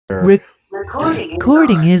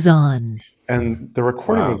Recording is on. And the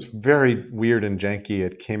recording was very weird and janky.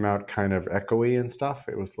 It came out kind of echoey and stuff.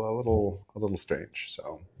 It was a little strange.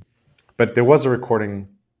 So, but there was a recording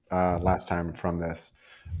last time from this.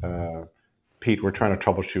 Pete, we're trying to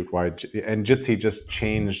troubleshoot why, and Jitsi just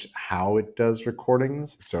changed how it does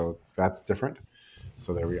recordings, so that's different.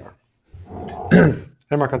 So there we are.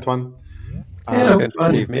 Hey, Marc-Antoine. Hello,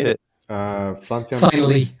 Marc-Antoine, you've made it. Flancian.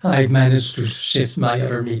 Finally, I managed to shift my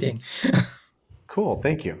other meeting. Cool,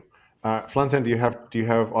 thank you. Flancian, do you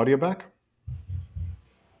have audio back?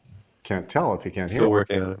 Can't tell if you can't hear. Still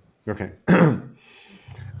working on it. Okay.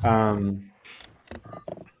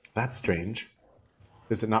 That's strange.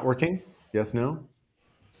 Is it not working? Yes, no?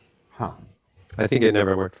 Huh. I think it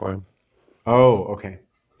never worked for him. Oh, okay.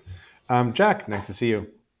 Jack, nice to see you.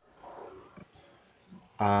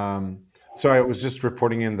 So I was just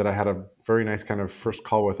reporting in that I had a very nice kind of first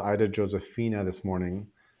call with Ida Josefina this morning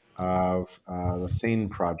of the SANE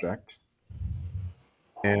project.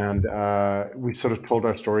 And we sort of told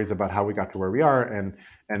our stories about how we got to where we are,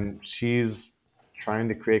 and she's trying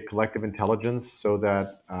to create collective intelligence so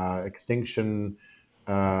that extinction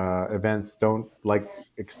events don't like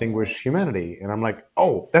extinguish humanity. And I'm like,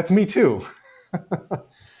 oh, that's me too.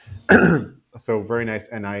 So very nice.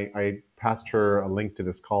 And I passed her a link to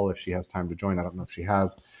this call if she has time to join. I don't know if she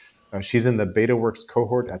has. She's in the BetaWorks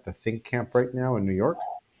cohort at the Think Camp right now in New York.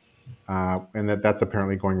 And that's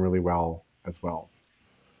apparently going really well as well.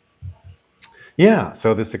 Yeah,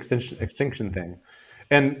 so this extinction thing.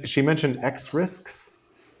 And she mentioned X risks,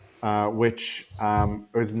 which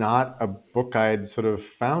is not a book I'd sort of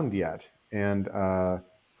found yet. And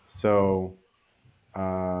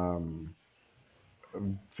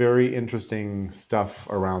very interesting stuff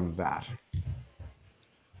around that.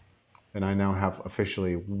 And I now have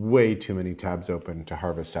officially way too many tabs open to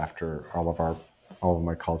harvest after all of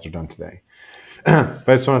my calls are done today. But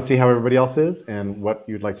I just want to see how everybody else is and what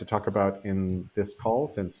you'd like to talk about in this call,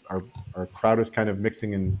 since our crowd is kind of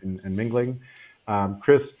mixing and mingling.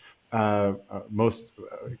 Chris and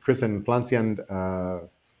Flancian,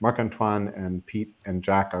 Marc-Antoine and Pete and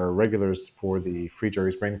Jack are regulars for the Free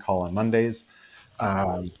Jerry's Brain call on Mondays.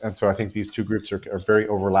 And so I think these two groups are very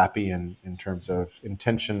overlappy in terms of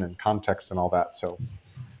intention and context and all that. So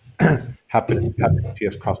happy to see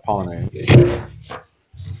us cross-pollinate.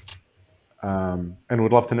 And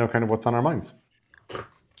would love to know kind of what's on our minds.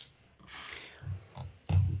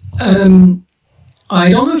 I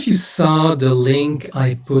don't know if you saw the link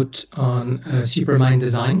I put on Supermind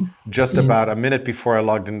Design. Just about a minute before I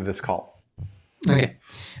logged into this call. Okay.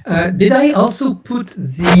 Did I also put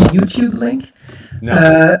the YouTube link?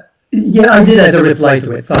 No. Yeah, I did as a reply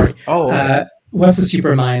to it. Sorry. Oh. What's a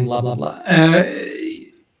Supermind? Blah, blah, blah.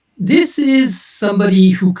 This is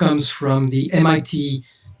somebody who comes from the MIT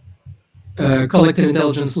Collective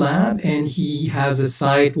Intelligence Lab, and he has a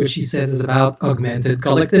site which he says is about augmented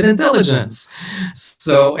collective intelligence.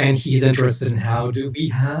 So, and he's interested in how do we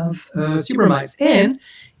have superminds. And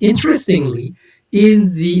interestingly,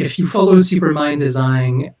 if you follow Supermind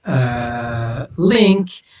Design link,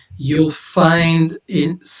 you'll find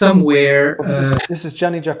in somewhere. This is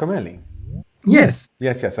Gianni Giacomelli. Yes.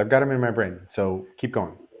 Yes. I've got him in my brain. So keep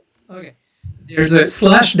going. Okay. There's a /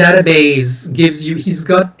 database gives you. He's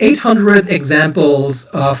got 800 examples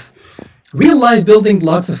of real life building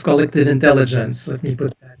blocks of collective intelligence. Let me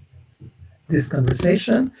put that in this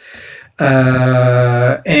conversation.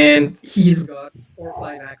 And he's got 4 or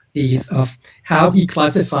 5 axes of how he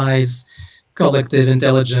classifies collective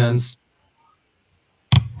intelligence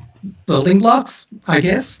building blocks, I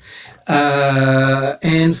guess.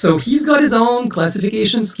 And so he's got his own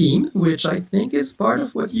classification scheme, which I think is part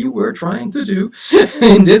of what you were trying to do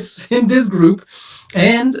in this group,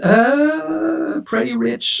 and pretty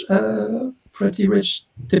rich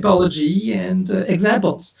typology and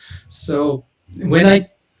examples. So when I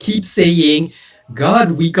keep saying,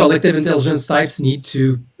 God, we collective intelligence types need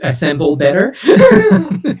to assemble better.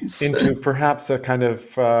 Into perhaps a kind of,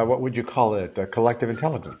 what would you call it? A collective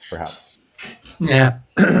intelligence, perhaps. Yeah.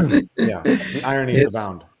 Yeah. The ironies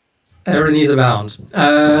abound. Ironies abound.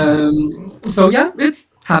 So yeah, it's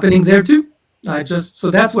happening there too. So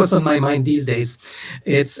that's what's on my mind these days.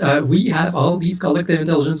 It's we have all these collective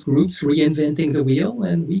intelligence groups reinventing the wheel,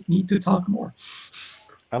 and we need to talk more.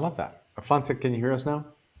 I love that. Flancian, can you hear us now?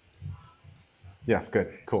 Yes,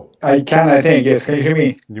 good, cool. I can, I think, yes. Can you hear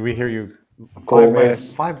me? We hear you. Cool,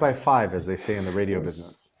 5 by 5, as they say in the radio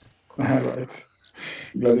business. All right.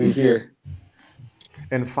 Glad to hear.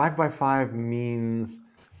 And 5 by 5 means,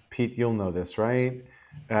 Pete, you'll know this, right?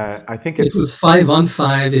 I think it was 5 on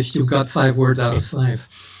 5 if you got 5 words out of 5.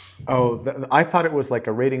 Oh, I thought it was like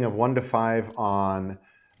a rating of 1 to 5 on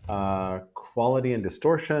quality and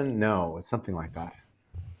distortion. No, it's something like that.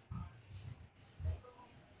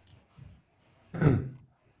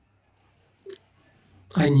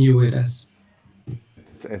 I knew it as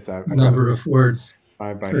It's a number of words.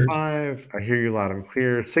 5 by heard. 5. I hear you loud and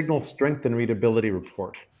clear. Signal strength and readability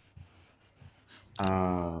report.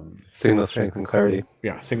 Signal strength and clarity.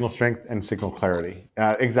 Yeah, signal strength and signal clarity.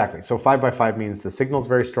 Exactly. So 5 by 5 means the signal is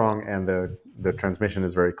very strong and the transmission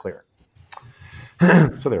is very clear.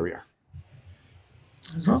 So there we are.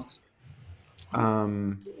 That's wrong.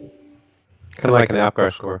 Um, Kind of like an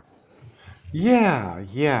APGAR score. yeah,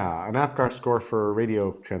 an APGAR score for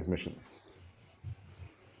radio transmissions.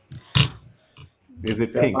 Is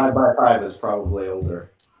it So pink? 5 by 5 is probably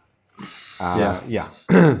older. Yeah.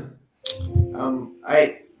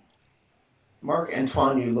 Marc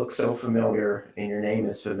Antoine, you look so familiar, and your name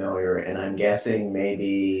is familiar, and I'm guessing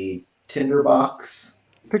maybe Tinderbox.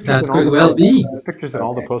 Pictures That in all could the well post- be. Pictures in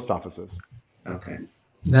all the post offices. Okay,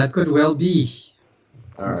 That could well be.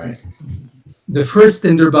 all right. The first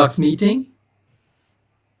Tinderbox meeting.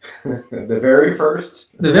 The very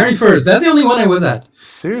first. The very first. That's the only one I was at.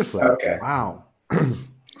 Seriously? Okay. Wow.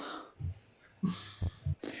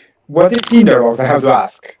 What is Tinderbox? I have to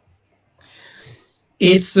ask.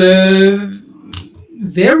 It's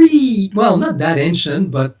very, well, not that ancient,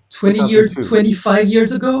 but 20 years, 2002. 25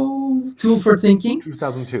 years ago, tool for thinking.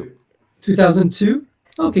 2002. 2002.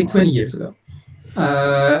 Okay, 20 years ago.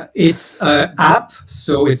 It's an app,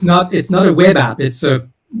 so it's not a web app. It's a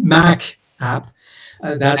Mac app.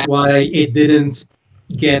 That's why it didn't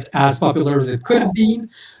get as popular as it could have been.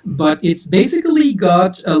 But it's basically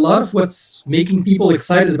got a lot of what's making people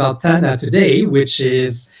excited about Tana today, which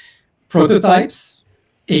is prototypes,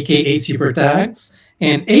 aka super tags,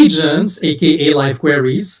 and agents, aka live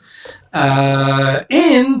queries,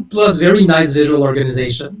 and plus very nice visual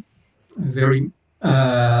organization. Very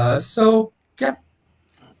so yeah,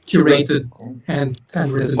 curated and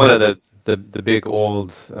handwritten. It's one of the big old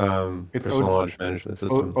It's personal knowledge management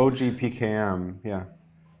systems. OGPKM, yeah.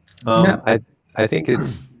 Yeah. I think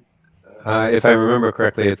it's, if I remember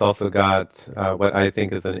correctly, it's also got what I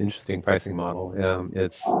think is an interesting pricing model.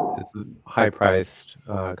 It's high priced,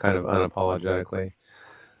 kind of unapologetically.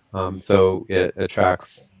 So it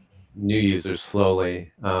attracts new users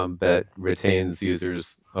slowly, but retains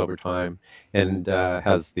users over time, and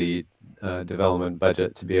has the development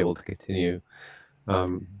budget to be able to continue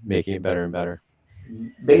making it better and better.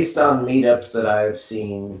 Based on meetups that I've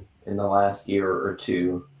seen in the last year or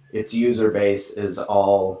two, its user base is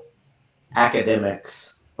all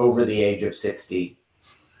academics over the age of 60,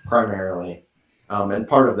 primarily. And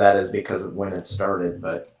part of that is because of when it started,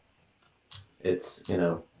 but it's,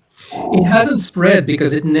 It hasn't spread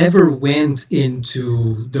because it never went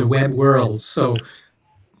into the web world. So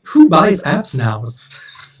who buys apps now?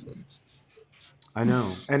 I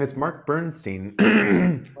know. And it's Mark Bernstein,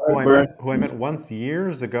 who I met once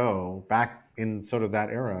years ago, back in sort of that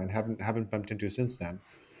era, and haven't bumped into since then.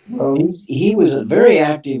 Well, he was very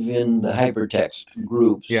active in the hypertext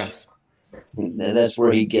groups. Yes. That's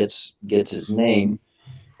where he gets his name.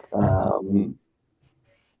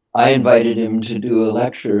 I invited him to do a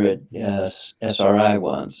lecture at SRI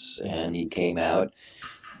once, and he came out.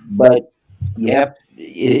 But you have,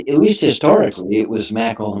 at least historically, it was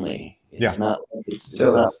Mac only. It's not on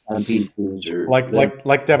PCs or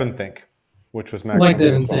like Devon Think, which was Mac. Like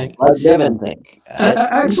Devon Think. Like Devon Think.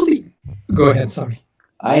 Actually, go ahead. Sorry.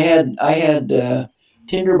 I had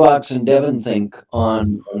Tinderbox and Devon Think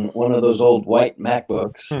on one of those old white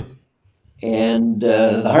MacBooks, and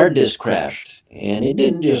the hard disk crashed. And it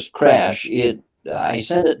didn't just crash; I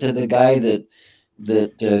sent it to the guy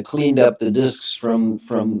that cleaned up the disks from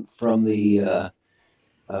the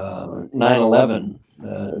 9/11,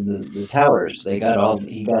 the towers. He got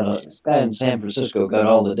a guy in San Francisco got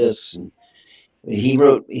all the disks, and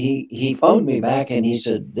he phoned me back and he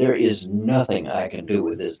said, there is nothing I can do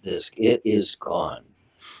with this disk. It is gone.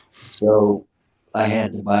 So I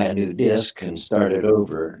had to buy a new disk and start it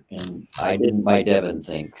over. And I didn't buy Devon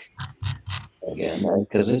Think again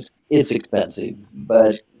because it's expensive.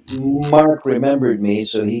 But Mark remembered me,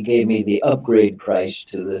 so he gave me the upgrade price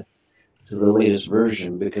to the latest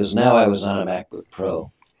version because now I was on a MacBook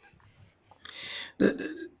Pro.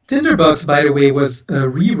 Tinderbox, by the way, was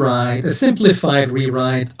a simplified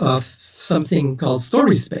rewrite of something called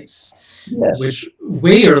StorySpace, Yes. which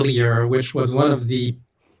way earlier, which was one of the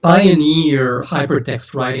pioneer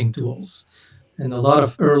hypertext writing tools. And a lot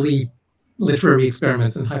of early literary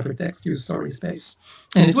experiments in hypertext used StorySpace.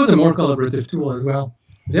 And it was a more collaborative tool as well.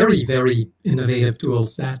 Very, very innovative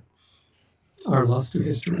tools that are lost to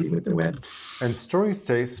history with the web. And story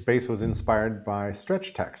space was inspired by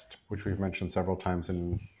stretch text, which we've mentioned several times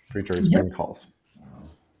in Future Spring calls.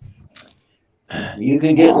 You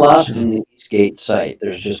can get lost in the Eastgate site.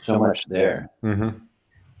 There's just so much there. Mm-hmm.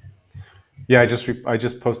 Yeah, I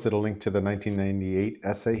just posted a link to the 1998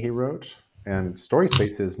 essay he wrote, and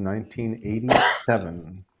StorySpace is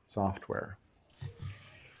 1987 software.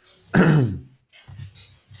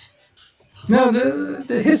 Now,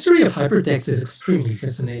 the history of hypertext is extremely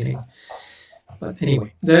fascinating. But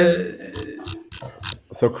anyway,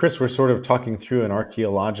 So, Chris, we're sort of talking through an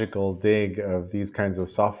archaeological dig of these kinds of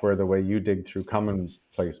software the way you dig through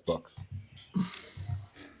commonplace books.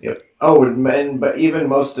 Yep. Oh, but even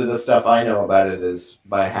most of the stuff I know about it is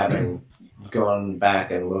by having gone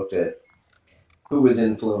back and looked at who was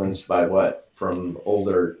influenced by what from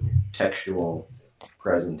older textual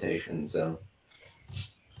presentations. So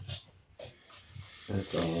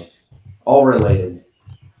it's all related.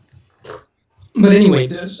 But anyway,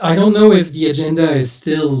 I don't know if the agenda is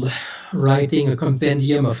still writing a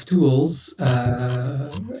compendium of tools,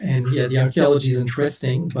 and yeah, the archaeology is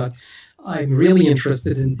interesting, but I'm really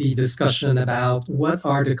interested in the discussion about what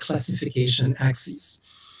are the classification axes,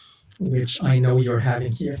 which I know you're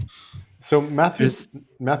having here. So Matthew's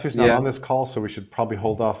not yeah. on this call, so we should probably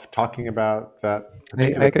hold off talking about that.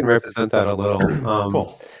 I can represent that a little.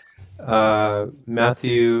 Cool.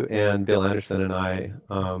 Matthew and Bill Anderson and I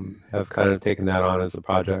have kind of taken that on as a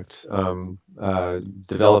project,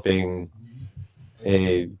 developing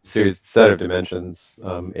a set of dimensions,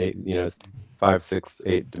 5, 6,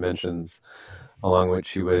 8 dimensions, along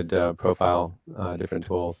which you would profile different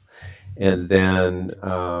tools, and then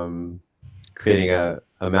creating a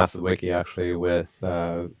massive wiki actually with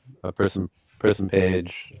a person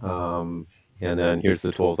page, and then here's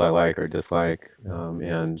the tools I like or dislike,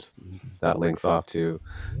 and that links off to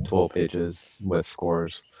tool pages with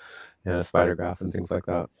scores and a spider graph and things like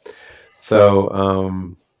that. So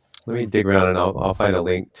let me dig around and I'll find a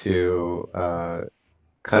link to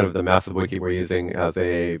kind of the massive wiki we're using as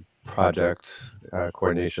a project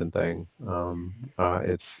coordination thing.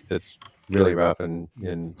 It's really rough and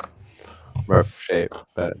in rough shape,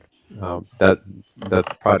 but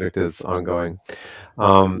that project is ongoing.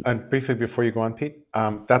 And briefly before you go on, Pete,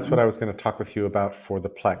 that's what I was going to talk with you about for the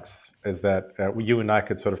Plex, is that you and I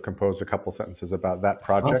could sort of compose a couple sentences about that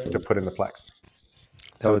project Awesome. to put in the Plex.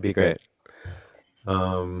 That would be great.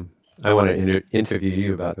 I want to interview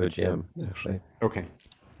you about OGM, actually. Okay.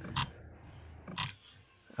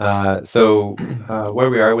 So where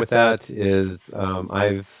we are with that is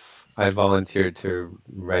I volunteered to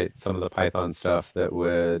write some of the Python stuff that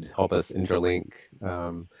would help us interlink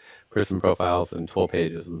person profiles and tool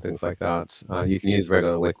pages and things like that. You can use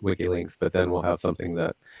regular wiki links, but then we'll have something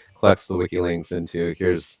that collects the wiki links into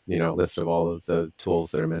here's a list of all of the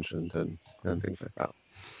tools that are mentioned and things like that.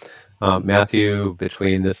 Matthew,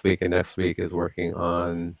 between this week and next week, is working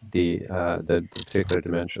on the particular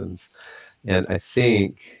dimensions, and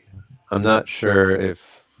I'm not sure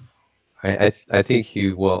if I think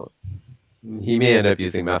he may end up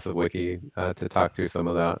using Massive Wiki to talk through some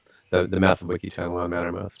of that, the Massive Wiki channel on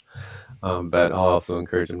Mattermost. But I'll also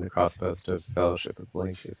encourage him to cross-post a fellowship of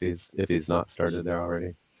link if he's not started there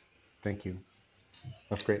already. Thank you.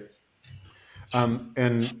 That's great.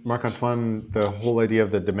 And Marc-Antoine, the whole idea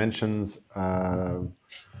of the dimensions,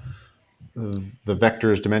 the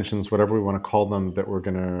vectors, dimensions, whatever we want to call them, that we're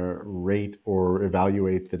going to rate or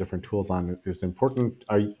evaluate the different tools on is important.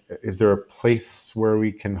 Is there a place where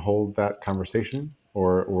we can hold that conversation,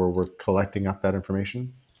 or we're collecting up that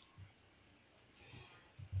information?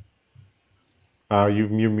 You're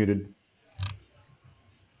muted.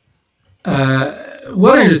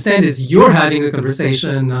 What I understand is you're having a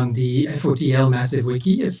conversation on the FoTL Massive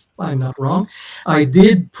Wiki, if I'm not wrong. I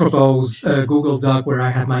did propose a Google Doc where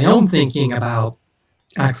I had my own thinking about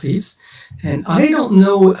axes, and I don't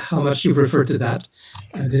know how much you've referred to that.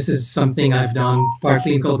 This is something I've done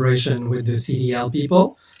partly in collaboration with the CDL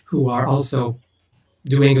people, who are also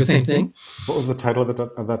doing the same thing. What was the title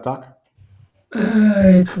of that doc?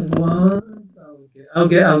 It was. I'll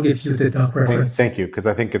give you the doc reference. Thank you, because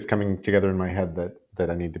I think it's coming together in my head that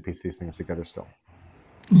I need to piece these things together still.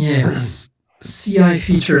 Yes, CI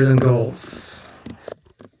features and goals.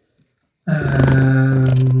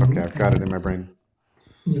 Okay, I've got it in my brain.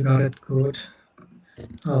 You got it. Good.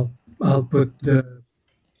 I'll put the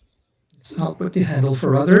handle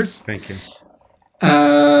for others. Thank you.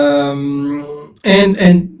 And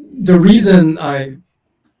the reason as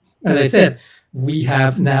I said, we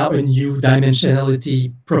have now a new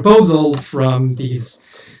dimensionality proposal from these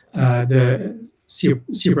the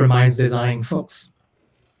Superminds design folks.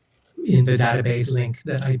 in the database link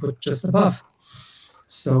that I put just above.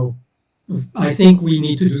 So I think we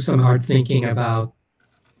need to do some hard thinking about,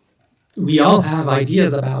 we all have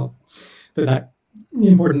ideas about the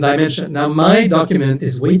important dimension. Now, my document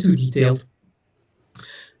is way too detailed,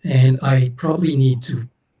 and I probably need to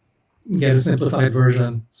get a simplified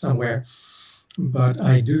version somewhere. But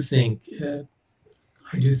I do think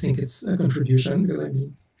it's a contribution because I've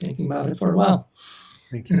been thinking about it for a while.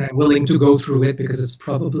 Thank you. And I'm willing to go through it because it's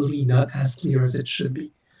probably not as clear as it should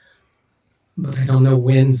be. But I don't know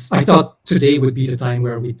when. I thought today would be the time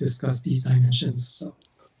where we discuss these dimensions. So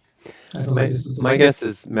I don't know if this is My guess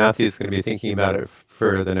is Matthew's going to be thinking about it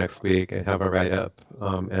for the next week and have a write-up,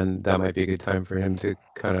 and that might be a good time for him to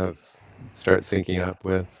kind of start syncing up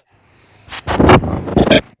with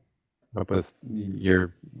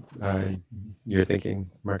your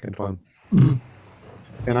thinking, Marc-Antoine. Mhm.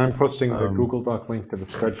 And I'm posting the Google Doc link to the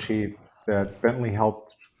spreadsheet that Bentley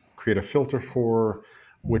helped create a filter for,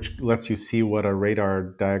 which lets you see what a radar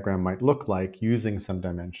diagram might look like using some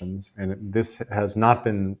dimensions. And this has not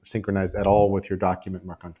been synchronized at all with your document,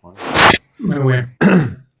 Marc-Antoine. I'm aware.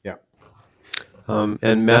 Yeah.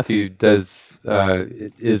 And Matthew is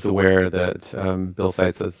aware that Bill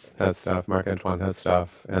Seitz has stuff, Marc-Antoine has stuff,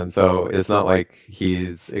 and so it's not like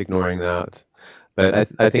he's ignoring that. But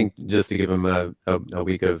I think just to give him a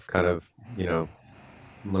week of kind of, let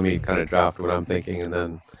me kind of draft what I'm thinking and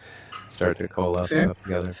then start to coalesce stuff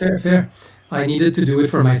together. Fair. I needed to do it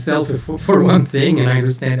for myself for one thing, and I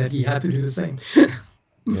understand that he had to do the same.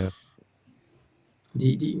 Yeah.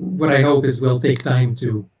 What I hope is we'll take time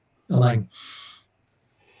to align.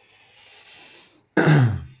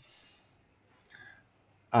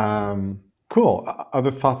 Cool.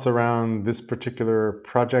 Other thoughts around this particular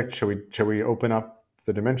project? Shall we open up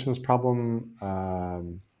the dimensions problem?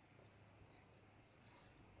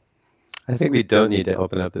 I think we don't need to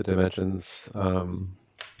open up the dimensions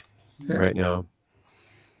right now.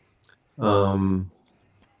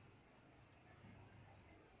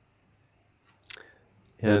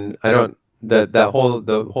 And I don't, the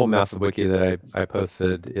whole massive wiki that I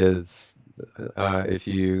posted is, if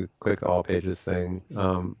you click the all pages thing,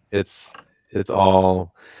 it's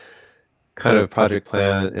all kind of project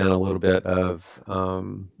plan and a little bit of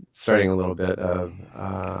starting a little bit of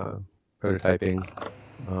prototyping,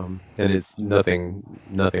 and it's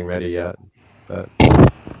nothing ready yet, but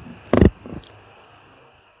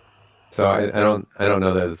so I don't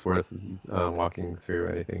know that it's worth walking through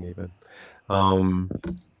anything even.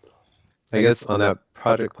 I guess on that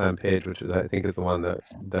project plan page, which is, I think is the one that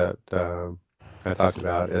I talked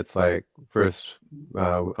about, it's like first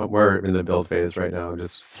we're in the build phase right now.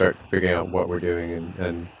 Just start figuring out what we're doing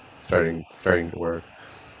and starting to work.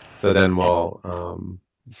 So then we'll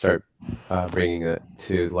start bringing it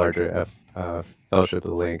to larger Fellowship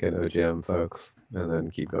of the Link and OGM folks, and then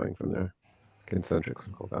keep going from there. Concentric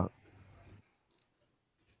circles out.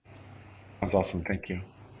 That's awesome. Thank you.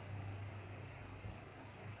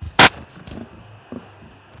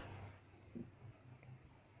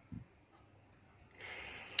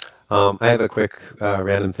 I have a quick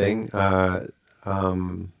random thing. There's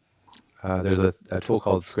a tool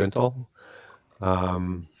called Squintle,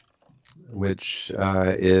 which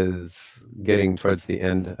is getting towards the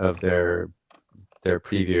end of their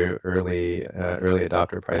preview early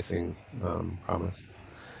adopter pricing promise.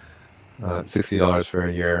 $60 for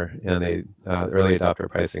a year, and the early adopter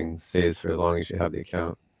pricing stays for as long as you have the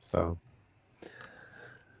account. So.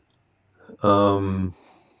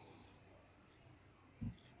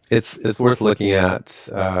 It's worth looking at,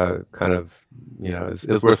 kind of,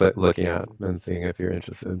 it's worth looking at and seeing if you're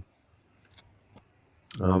interested.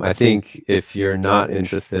 I think if you're not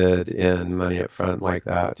interested in money up front like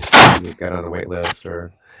that, you get on a wait list,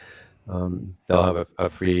 or they'll have a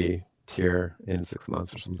free tier in 6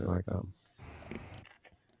 months or something like that.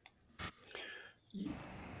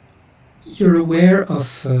 You're aware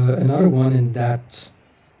of another one in that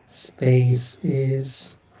space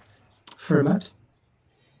is Fermat?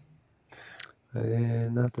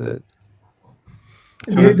 Not that.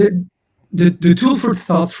 The Tool for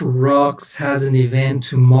Thoughts Rocks has an event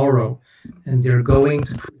tomorrow, and they're going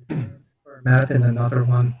to present Fermat and another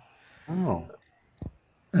one. Oh.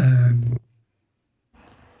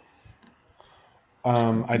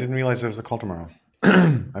 I didn't realize there was a call tomorrow.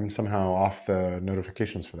 I'm somehow off the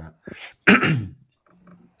notifications for that.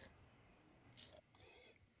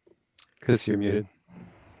 Because you're muted.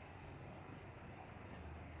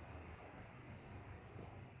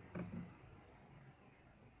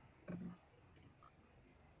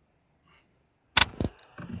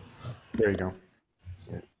 There you go.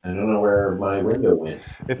 I don't know where my window went.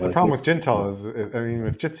 It's the Like problem this- with Jintel is, I mean,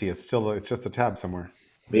 with Jitsi, it's just a tab somewhere.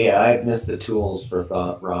 But yeah, I missed the tools for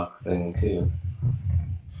thought rocks thing too.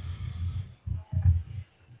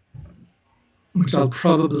 which I'll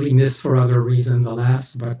probably miss for other reasons,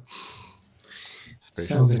 alas, but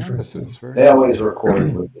Spatial sounds canvases, interesting. very They nice. always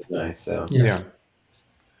record, which is nice. So Yes.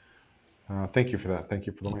 Thank you for that. Thank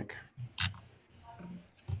you for the link.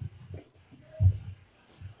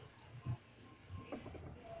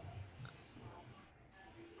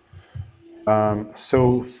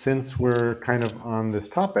 So since we're kind of on this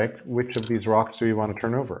topic, which of these rocks do we want to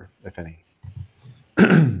turn over, if any?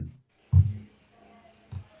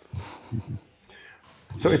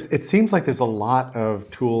 So it seems like there's a lot of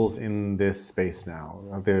tools in this space now.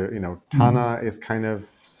 Tana is kind of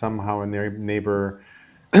somehow a neighbor.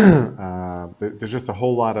 There's just a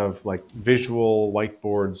whole lot of like visual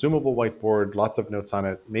whiteboard, zoomable whiteboard, lots of notes on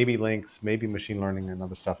it, maybe links, maybe machine learning and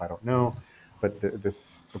other stuff, I don't know. But the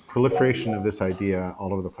proliferation of this idea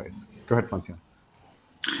all over the place. Go ahead, Francian.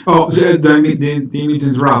 Oh, so didn't mean to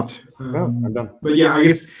interrupt. I'm done. But yeah, I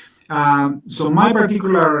guess. So my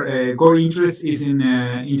particular core interest is in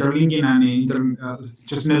interlinking and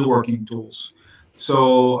just networking tools.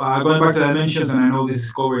 So going back to dimensions, and I know this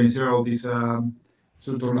is covered in several of these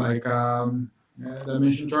sort of like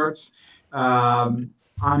dimension charts. I'm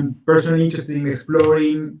personally interested in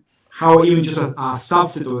exploring how even just a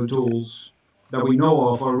subset of the tools that we know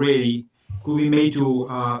of already could be made to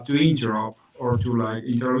interop or to like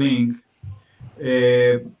interlink.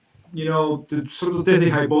 To sort of test the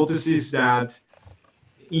hypothesis that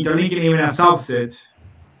interlinking even a subset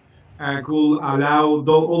could allow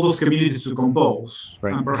all those communities to compose,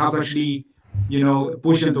 Right. and perhaps actually,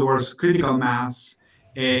 push them towards critical mass,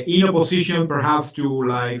 in opposition perhaps to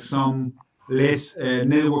like some less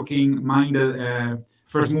networking-minded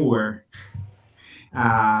first mover.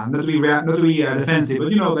 Not to be defensive,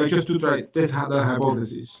 but like just to try test that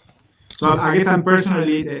hypothesis. So I guess I'm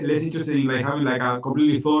personally less interested in like having like a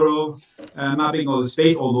completely thorough mapping of the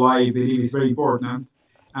space, although I believe it's very important.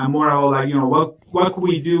 And more about like what could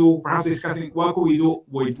we do? Perhaps discussing what could we do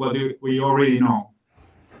with what we already know.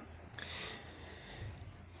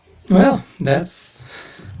 Well, that's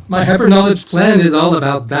my hyper knowledge plan is all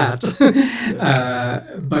about that.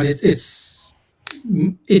 But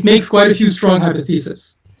it makes quite a few strong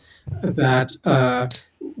hypotheses that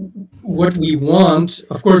what we want,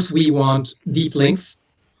 of course, we want deep links.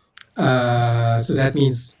 So that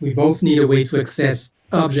means we both need a way to access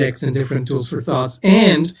objects and different tools for thoughts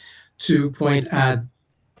and to point at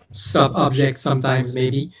sub-objects sometimes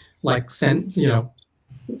maybe, like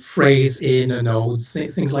phrase in a node,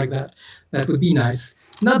 things like that. That would be nice.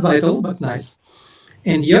 Not vital, but nice.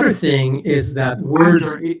 And the other thing is that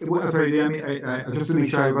words. Sorry, just to make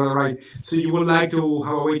sure I got it right. So you would like to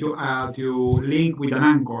have a way to link with an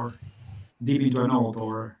anchor deep into a node,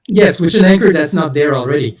 or Yes, with an anchor that's not there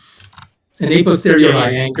already. An a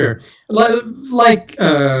posteriori anchor, like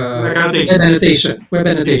annotation. Web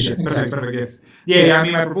annotation. Perfect, yes. Yeah, I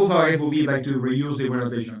mean, my proposal, I guess, would be like to reuse the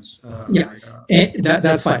annotations. And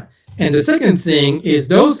that's fine. And the second thing is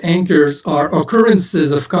those anchors are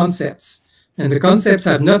occurrences of concepts, and the concepts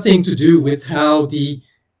have nothing to do with how the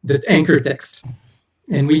anchor text.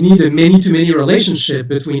 And we need a many-to-many relationship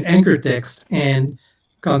between anchor text and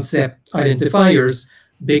concept identifiers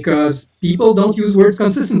because people don't use words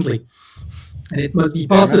consistently. And it must be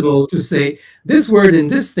possible to say this word in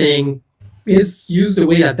this thing is used the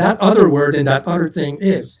way that that other word in that other thing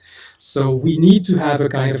is. So we need to have a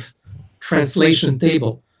kind of translation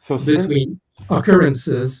table between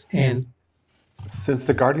occurrences and. Since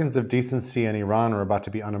the Guardians of Decency in Iran are about to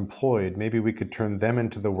be unemployed, maybe we could turn them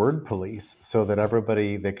into the word police so that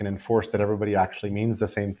they can enforce that everybody actually means the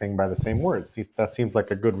same thing by the same words. That seems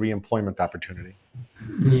like a good re-employment opportunity.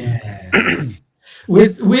 Yes.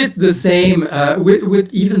 with the same,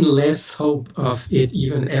 with even less hope of it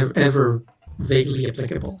even ever vaguely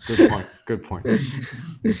applicable. Good point.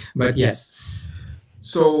 But yes.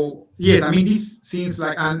 So yes, I mean, this seems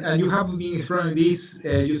like, and you have been exploring this.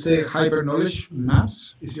 You say hyper knowledge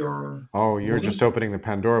maps is your. Oh, you're just opening the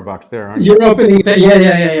Pandora box there, aren't you? You're opening.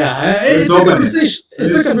 Yeah. It's a conversation.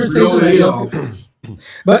 It's a conversation.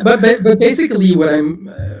 But basically,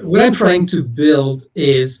 what I'm trying to build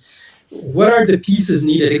is what are the pieces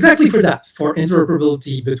needed exactly for that, for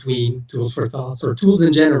interoperability between tools for thoughts or tools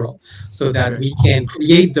in general, so that we can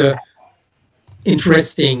create the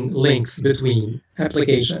interesting links between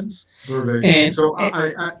applications. Perfect. And so,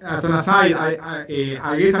 I, as an aside,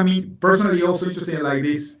 I guess I mean personally also interested in like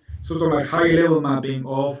this sort of like high level mapping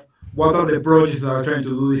of what are the projects that are trying to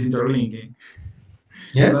do this interlinking.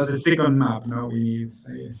 So that's Yes. the second map. No, we need,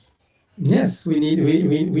 I guess. Yes, we need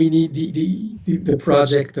the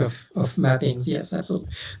project of mappings. Yes, absolutely.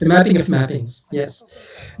 The mapping of mappings. Yes.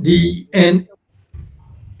 The and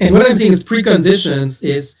what I'm saying is preconditions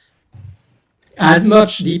is as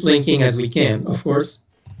much deep linking as we can, of course.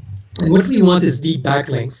 And what we want is deep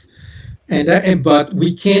backlinks. But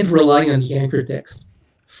we can't rely on the anchor text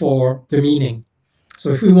for the meaning. So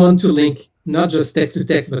if we want to link not just text to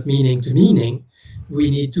text but meaning to meaning, we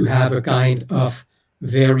need to have a kind of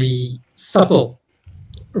very supple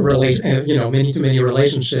relation, many to many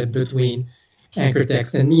relationship between anchor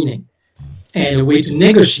text and meaning, and a way to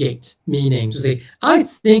negotiate meaning, to say, I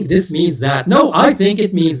think this means that. No, I think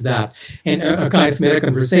it means that. And a kind of meta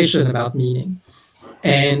conversation about meaning.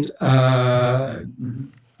 And Mhm.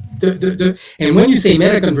 and when you say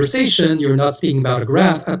meta conversation, you're not speaking about a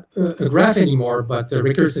graph anymore, but a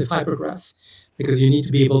recursive hypergraph, because you need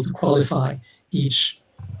to be able to qualify each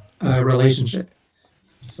relationship.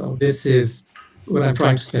 So this is what I'm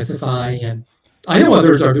trying to specify, and I know Yes.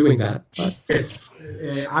 others are doing that, but Yes.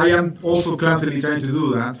 I am also clumsily trying to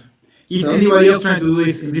do that. Is so anybody else trying to do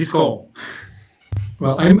this in this call?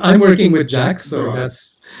 well, I'm working with Jack, so Right.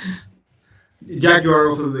 that's Jack, you are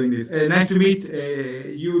also doing this. Nice to meet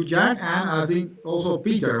you, Jack, and I think also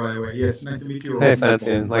Peter, by the way. Yes, nice to meet you all Hey, in this call.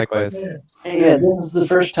 Francine, likewise. Yeah, this is the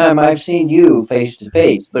first time I've seen you face to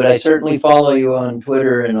face, but I certainly follow you on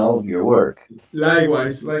Twitter and all of your work.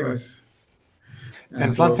 Likewise, likewise.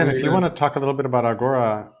 And So Flansen, very if you glad. want to talk a little bit about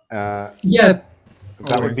Agora, yeah.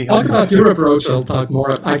 that would be Always. Talk helpful about your too. approach. I'll talk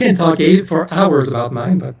more. I can talk for hours about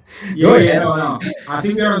mine, but Yeah, go yeah, ahead. no, no. I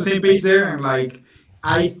think we are on the same page there, and like,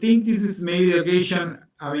 I think this is maybe the occasion.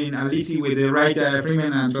 I mean, at least with the right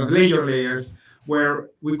Freeman and translator layers, where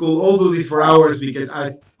we could all do this for hours because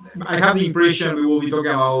I have the impression we will be talking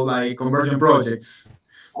about like conversion projects.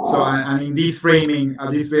 So, and in this framing, at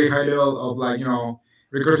this very high level of like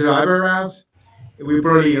recursive hypergraphs, we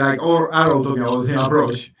probably like all are all talking about the same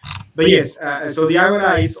approach. But yes, so the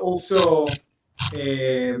Agora is also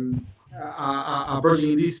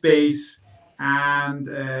approaching this space, and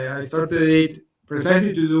I started it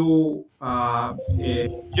precisely to do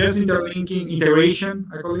just interlinking integration,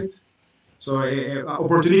 I call it. So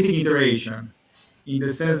opportunistic integration, in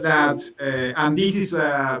the sense that, and this is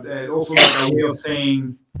also like a way of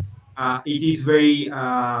saying it is very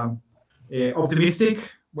optimistic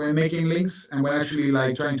when making links and when actually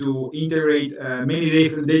like trying to integrate many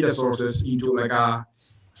different data sources into like a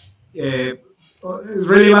uh,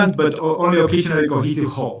 relevant but only occasionally cohesive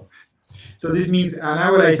whole. So this means an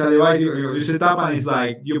Agora is a device you set up, and it's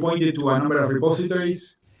like you point it to a number of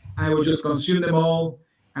repositories, and it will just consume them all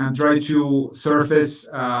and try to surface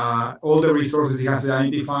all the resources it has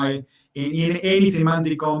identified in any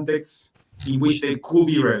semantic context in which they could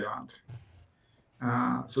be relevant.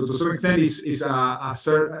 So to some extent, is a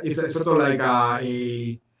sort of like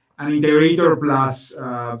an integrator plus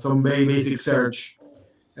some very basic search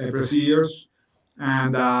procedures.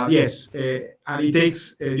 And yes, and it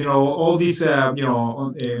takes all these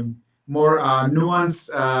more nuanced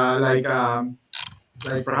like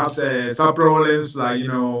perhaps sub problems like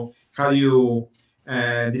how do you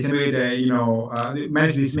disambiguate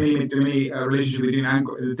manage this many to many relationship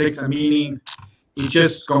between text and meaning. It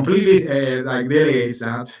just completely like delegates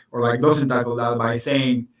that, or like doesn't tackle that by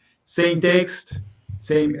saying same text,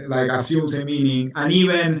 same like assume same meaning, and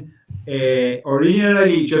even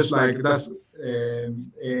originally just like that's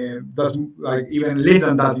like even less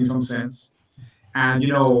than that in some sense. And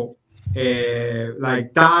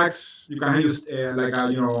like tags, you can use like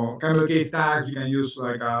camel case tags. You can use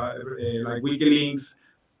like wiki links.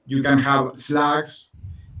 You can have slugs,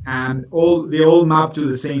 and all map to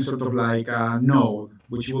the same sort of like node,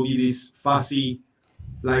 which will be this fuzzy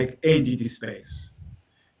like entity space.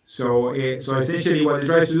 So so essentially, what it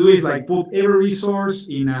tries to do is like put every resource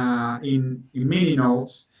in many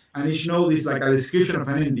nodes, and each node is like a description of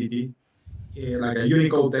an entity, like a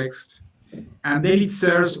Unicode text, and then it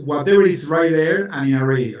serves whatever is right there and in a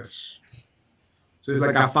radius. So it's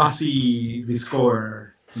like a fuzzy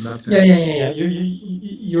discover in that sense. Yeah.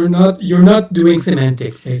 You're not doing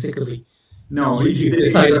semantics basically. No, You've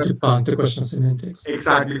it's decided to punt the question of semantics.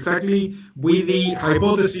 exactly with the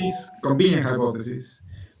hypothesis, convenient hypothesis,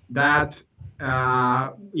 that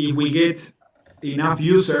if we get enough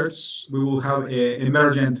users, we will have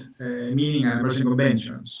emergent meaning and emergent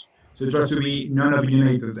conventions. So it tries to be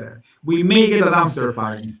non-opinionated there. We may get a dumpster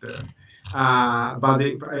fire instead, but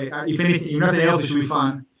if anything, if nothing else, it should be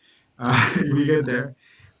fun if we get there.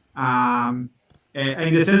 Um,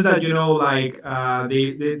 in the sense that like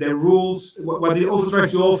the rules. What it also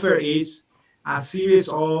tries to offer is a series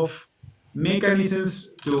of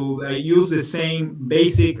mechanisms to use the same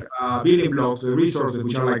basic building blocks, the resources,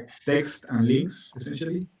 which are like text and links,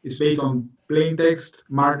 essentially. It's based on plain text,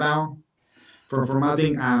 Markdown for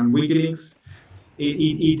formatting, and WikiLinks.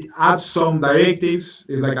 It adds some directives.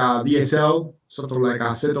 It's like a DSL, sort of like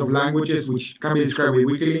a set of languages which can be described with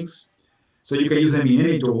WikiLinks. So you can use them in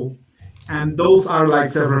any tool. And those are like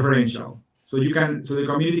self-referential. So the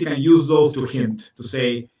community can use those to hint, to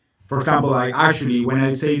say, for example, like actually when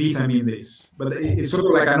I say this, I mean this. But it's sort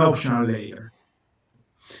of like an optional layer.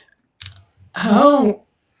 How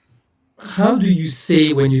do you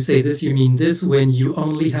say when you say this, you mean this, when you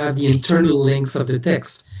only have the internal links of the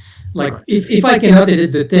text? Like Right. if I cannot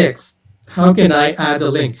edit the text, how can I add a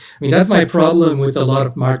link? I mean, that's my problem with a lot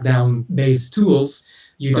of Markdown-based tools.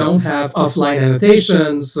 You Right. don't have offline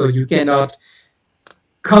annotations, so you cannot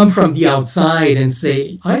come from the outside and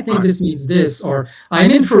say, I think Right. this means this, or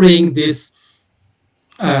I'm inferring this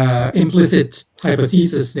implicit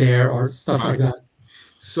hypothesis there, or stuff like that.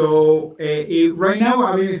 So right now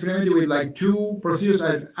I've been experimenting with like two procedures.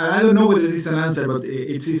 I don't know whether this is an answer, but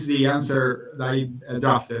it is the answer that I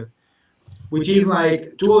drafted, which is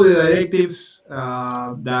like two of the directives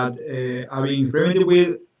that I've been experimenting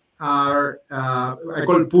with are I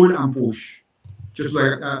call pull and push, just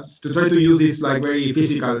like to try to use this like very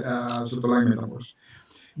physical sort of like metaphors.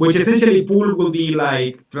 Which essentially pull will be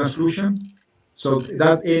like transclusion. So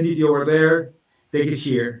that entity over there, take it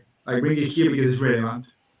here, like bring it here because it's relevant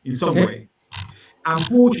in some Okay. way. And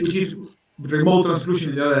push, which is remote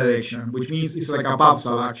transclusion in the other direction, which means it's like a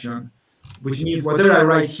pub-sub action, which means whatever I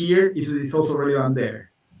write here is also relevant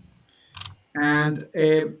there. And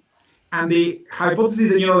the hypothesis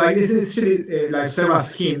that like this is actually like serve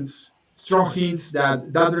as hints, strong hints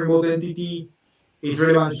that that remote entity is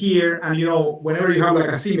relevant here. And whenever you have like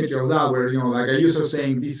a symmetry of that, where like a user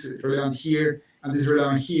saying this is relevant here and this is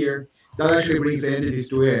relevant here, that actually brings the entities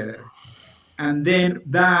together. And then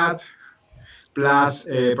that plus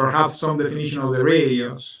perhaps some definition of the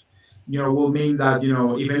radius, will mean that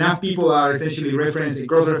if enough people are essentially referencing,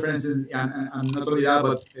 cross-referencing, and not only that,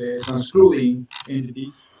 but transcluding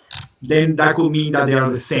entities, then that could mean that they are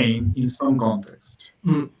the same in some context.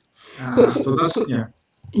 Mm. So that's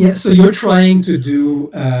Yeah, so you're trying to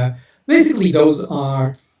do basically those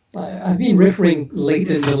are. I've been referring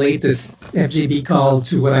in the latest FJB call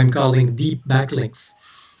to what I'm calling deep backlinks,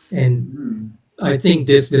 and I think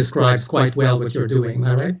this describes quite well what you're doing.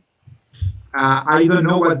 Am I right? I don't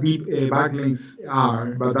know what deep backlinks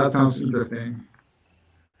are, but that sounds interesting.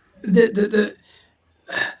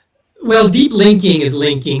 Well, deep linking is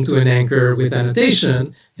linking to an anchor with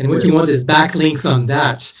annotation, and what you want is backlinks on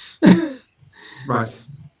that. Right.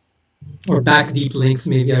 Or back deep links,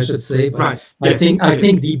 maybe I should say. But Right. I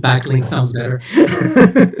think deep backlink sounds better.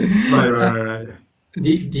 Right.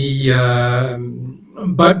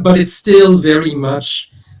 But it's still very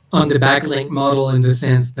much on the backlink model in the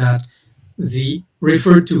sense that the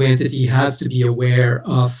referred to entity has to be aware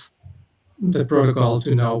of the protocol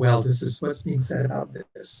to know, well, this is what's being said about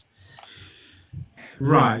this.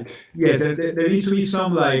 Right. Yes, there needs to be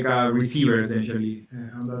some like receiver essentially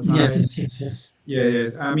on that side. Yes.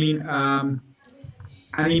 Yes. I mean,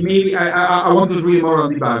 maybe I want to read more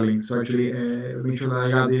on the backlinks, so actually make sure that I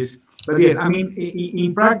got this. But yes, I mean,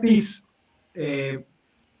 in practice,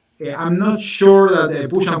 I'm not sure that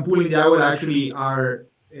push and pull in the hour actually are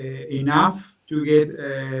enough to get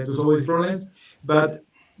to solve these problems. But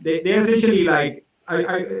they're essentially like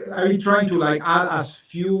I've been trying to like add as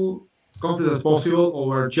few concepts as possible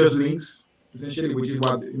over just links, essentially, which is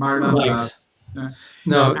what Markdown does.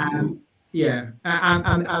 No.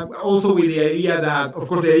 And also with the idea that, of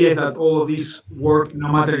course, the idea is that all of these work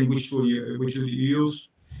no matter in which tool you use.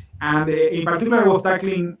 And in particular, I was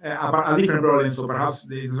tackling a different problem. So perhaps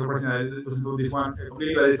this is a question that doesn't do this one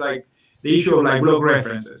completely, but it's like the issue of like block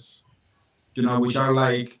references, which are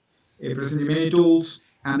like present in many tools,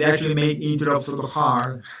 and they actually make interrupts sort of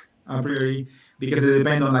hard a priori because they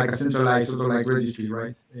depend on like a centralized sort of like registry,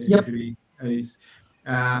 right? Usually is.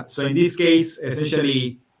 So in this case,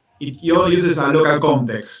 essentially, it only uses a local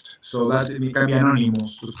context, so that it can be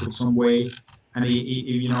anonymous to put some way. And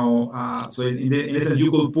so in essence, you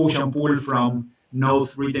could push and pull from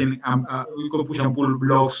nodes written. You could push and pull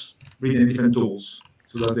blocks written in different tools.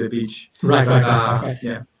 So that's the pitch. Right.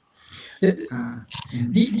 Yeah.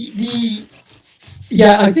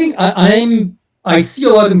 I think I see a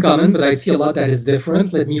lot in common, but I see a lot that is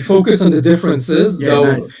different. Let me focus on the differences,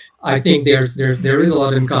 though. Nice. I think there is a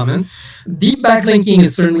lot in common. Deep backlinking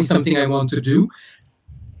is certainly something I want to do,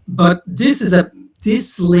 but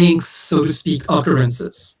this links, so to speak,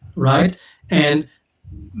 occurrences, right? And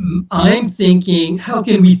I'm thinking, how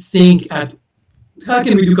can we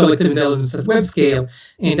do collective intelligence at web scale?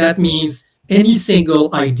 And that means any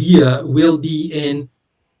single idea will be in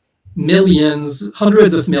millions,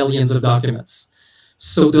 hundreds of millions of documents.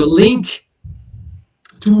 So the link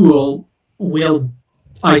tool will,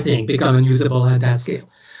 I think, become unusable at that scale.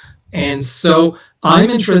 And so I'm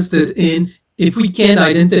interested in, if we can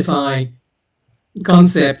identify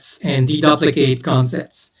concepts and deduplicate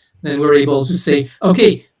concepts, then we're able to say,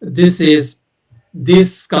 okay, this is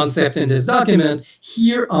this concept in this document.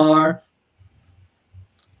 Here are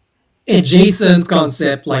adjacent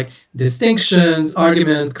concepts like distinctions,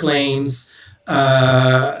 argument, claims,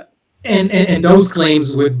 and those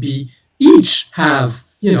claims would be each have,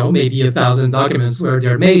 maybe 1,000 documents where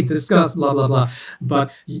they're made, discussed, blah blah blah.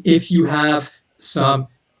 But if you have some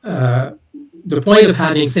the point of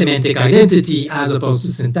having semantic identity as opposed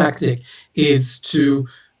to syntactic is to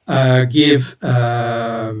give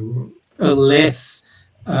a less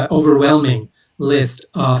overwhelming list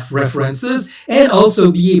of references, and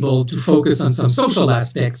also be able to focus on some social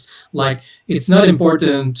aspects. Like, it's not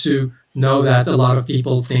important to know that a lot of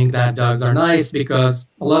people think that dogs are nice,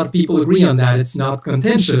 because a lot of people agree on that. It's not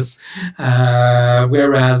contentious.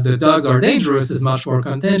 Whereas the dogs are dangerous is much more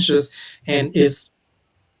contentious, and is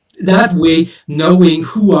that way, knowing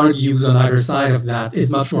who argues on either side of that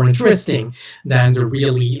is much more interesting than the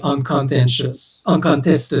really uncontentious,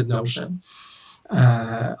 uncontested notion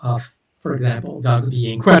of, for example, dogs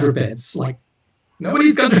being quadrupeds. Like,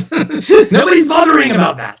 nobody's nobody's bothering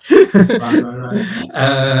about that.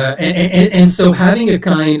 Right. And so having a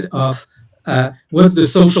kind of what's the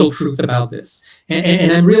social truth about this?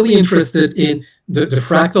 And I'm really interested in the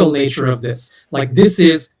fractal nature of this. Like, this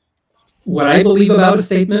is what I believe about a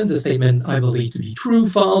statement, the statement I believe to be true,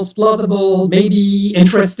 false, plausible, maybe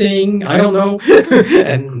interesting, I don't know.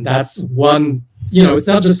 And that's one, it's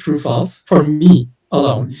not just true, false for me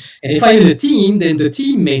alone. And if I'm in a team, then the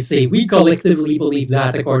team may say, we collectively believe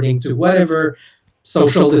that according to whatever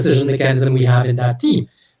social decision mechanism we have in that team,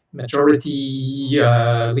 majority,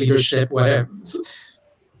 leadership, whatever.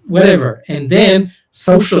 And then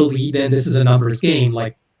socially, then this is a numbers game.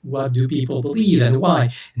 Like, what do people believe and why?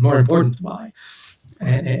 And more important, why?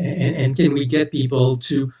 And can we get people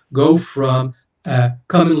to go from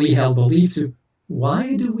commonly held belief to,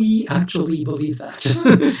 why do we actually believe that?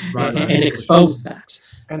 And expose that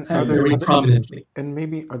very prominently. And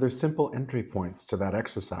maybe are there simple entry points to that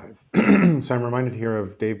exercise? So I'm reminded here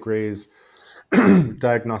of Dave Gray's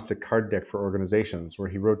diagnostic card deck for organizations, where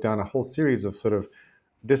he wrote down a whole series of sort of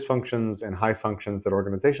dysfunctions and high functions that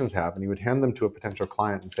organizations have, and he would hand them to a potential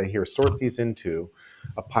client and say, here, sort these into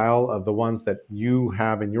a pile of the ones that you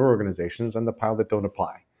have in your organizations and the pile that don't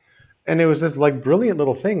apply. And it was this like brilliant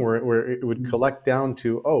little thing where it would collect down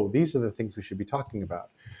to, oh, these are the things we should be talking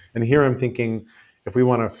about. And here I'm thinking, if we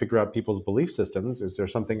want to figure out people's belief systems, is there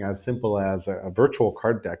something as simple as a virtual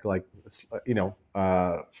card deck, like,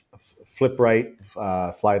 flip right,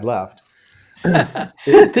 slide left?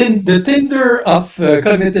 The Tinder of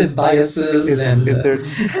cognitive biases. Is there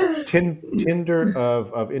Tinder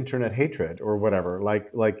of internet hatred or whatever?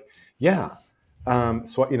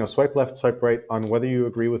 Swipe left, swipe right on whether you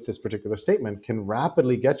agree with this particular statement can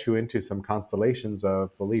rapidly get you into some constellations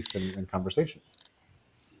of beliefs and conversation.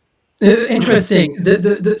 Interesting.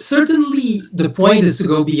 Certainly, the point is to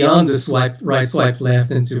go beyond the swipe right, swipe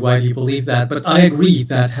left, into why do you believe that. But I agree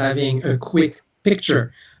that having a quick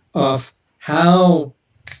picture of how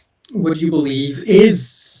what you believe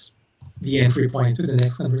is the entry point to the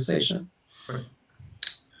next conversation. Right.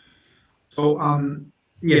 So,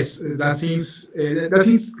 yes, that seems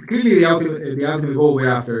clearly the ultimate goal we're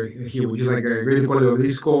after here, which is like a greater quality of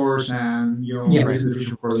discourse and Yes.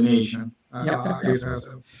 efficient coordination.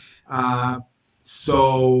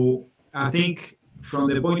 So I think from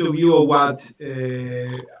the point of view of what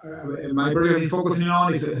my project is focusing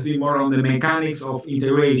on is more on the mechanics of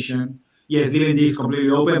integration. Yes, leaving this completely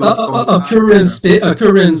open, but occurrence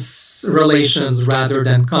relations rather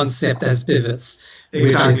than concept as pivots,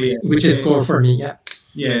 exactly, which is core for me. Yeah.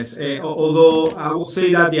 Yes, although I will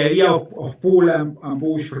say that the idea of pull and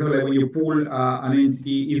push, for example, like when you pull an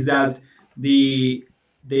entity, is that the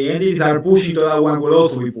entities that are pushing to that one will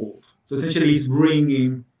also be pulled. So essentially, it's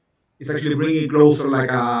actually bringing closer like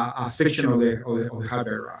a section of the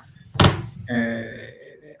hypergraph, and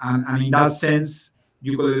in that sense,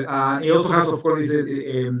 you could. It also has, of course,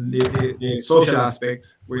 the social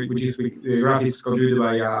aspect, which is the graph is contributed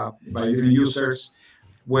by different users,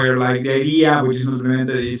 where like the idea, which is not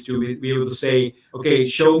implemented, is to be able to say, okay,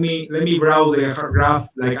 let me browse the graph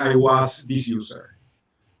like I was this user.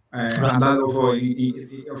 And that also,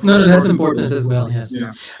 no, that's important as well. Yes,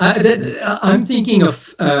 yeah. I'm thinking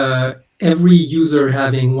of every user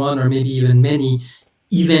having one or maybe even many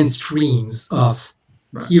event streams of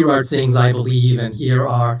here are things I believe, and here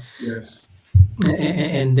are Yes.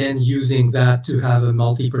 And then using that to have a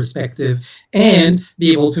multi-perspective and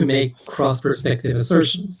be able to make cross-perspective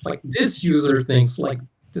assertions. Like this user thinks like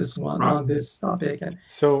this one on this topic. And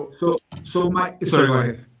so my sorry, go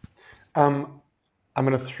ahead. I'm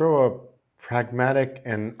going to throw a pragmatic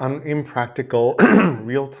and impractical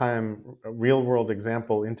real-world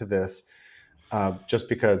example into this, just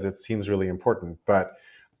because it seems really important. But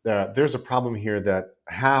there's a problem here that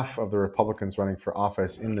half of the Republicans running for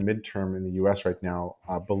office in the midterm in the U.S. right now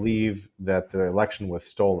believe that the election was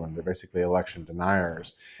stolen. They're basically election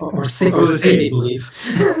deniers. Or say they believe.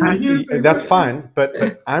 That's fine,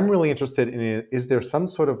 but I'm really interested in, is there some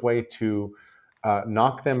sort of way to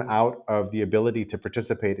knock them out of the ability to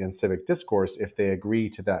participate in civic discourse if they agree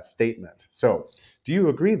to that statement? So do you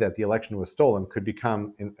agree that the election was stolen could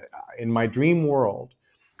become, in my dream world,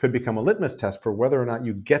 could become a litmus test for whether or not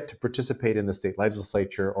you get to participate in the state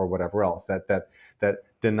legislature or whatever else? That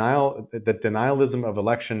denialism of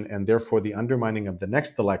election, and therefore the undermining of the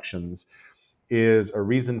next elections, is a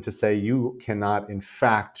reason to say you cannot in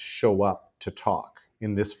fact show up to talk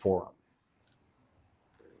in this forum.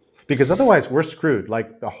 Because otherwise we're screwed. Like,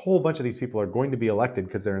 a whole bunch of these people are going to be elected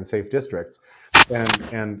because they're in safe districts,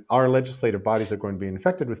 and our legislative bodies are going to be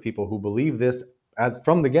infected with people who believe this as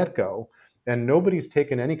from the get-go, and nobody's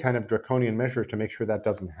taken any kind of draconian measure to make sure that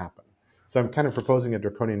doesn't happen. So I'm kind of proposing a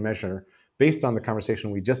draconian measure based on the conversation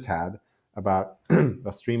we just had about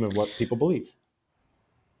a stream of what people believe.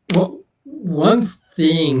 Well, one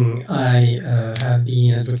thing I have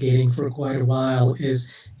been advocating for quite a while is,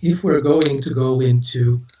 if we're going to go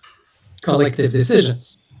into collective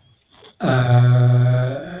decisions,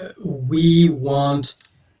 we want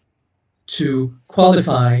to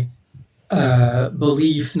qualify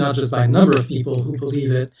belief not just by a number of people who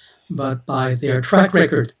believe it, but by their track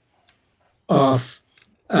record of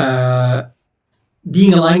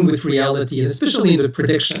being aligned with reality, and especially in the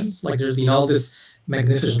predictions. Like, there's been all this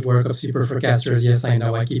magnificent work of super forecasters. Yes, I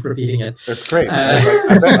know, I keep repeating it. That's great.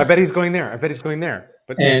 I bet he's going there. I bet he's going there.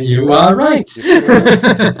 But and you are right.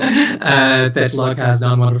 Tetlock has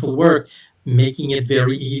done wonderful work, making it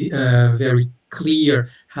very clear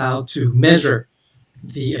how to measure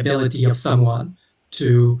the ability of someone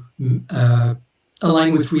to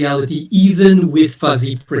align with reality, even with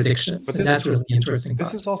fuzzy predictions. And that's really interesting.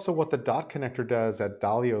 This is also what the dot connector does at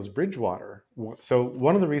Dalio's Bridgewater. So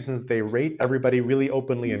one of the reasons they rate everybody really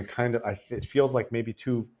openly and kind of, it feels like maybe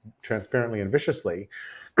too transparently and viciously,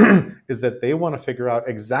 is that they want to figure out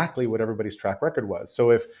exactly what everybody's track record was.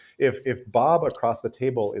 So if Bob across the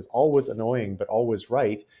table is always annoying but always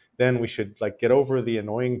right, then we should like get over the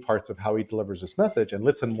annoying parts of how he delivers his message and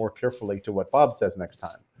listen more carefully to what Bob says next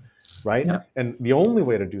time, right? Yeah. And the only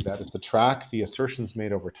way to do that is to track the assertions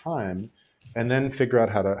made over time and then figure out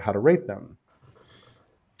how to rate them.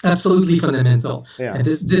 Absolutely fundamental. Yeah. And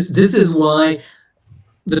this is why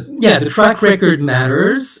the track record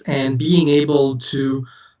matters, and being able to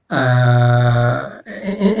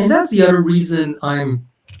and that's the other reason I'm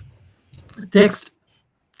text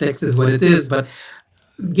is what it is, but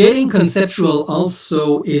getting conceptual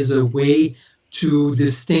also is a way to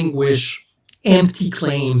distinguish empty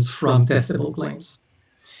claims from testable claims.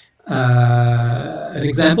 An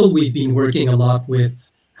example we've been working a lot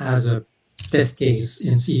with as a test case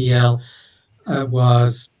in CDL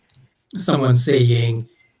was someone saying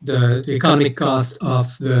the economic cost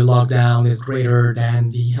of the lockdown is greater than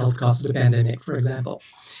the health cost of the pandemic, for example.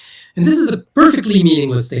 And this is a perfectly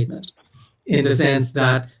meaningless statement, in the sense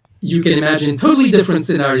that you can imagine totally different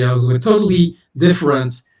scenarios with totally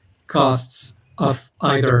different costs of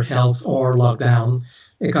either health or lockdown,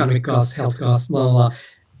 economic costs, health costs, blah, blah, blah.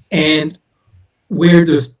 And where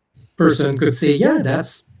the person could say, yeah,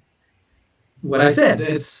 that's what I said.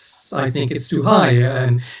 I think it's too high,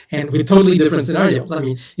 and with totally different scenarios. I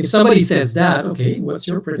mean, if somebody says that, okay, what's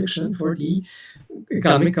your prediction for the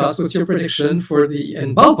economic cost? What's your prediction for the,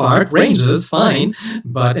 and ballpark ranges, fine,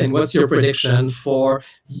 and what's your prediction for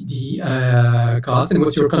the cost, and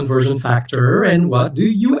what's your conversion factor, and what do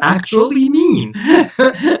you actually mean?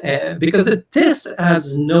 Because a test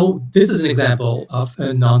has this is an example of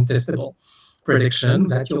a non-testable prediction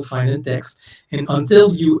that you'll find in text, and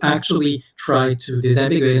until you actually try to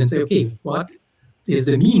disambiguate and say, okay, what is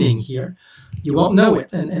the meaning here, you won't know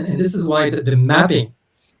it. And this is why the mapping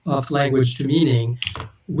of language to meaning,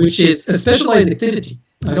 which is a specialized activity.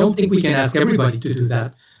 I don't think we can ask everybody to do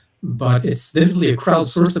that, but it's definitely a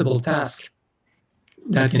crowdsourceable task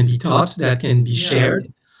that can be taught, that can be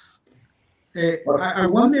shared. I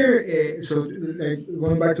wonder. So, like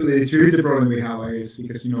going back to the distributed problem we have, I guess,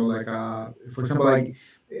 because like for example, like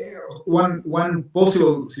one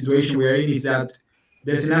possible situation we are in is that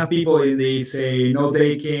there's enough people in these note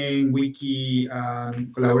taking, wiki,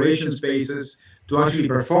 collaboration spaces to actually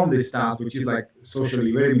perform this task, which is like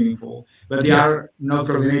socially very meaningful, but they Yes. are not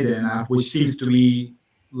coordinated enough, which seems to be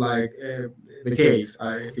like the case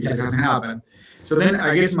because it Yes. hasn't happened. So then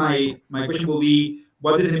I guess my question will be,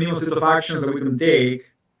 what is the minimum set of actions that we can take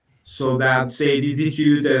so that, say, this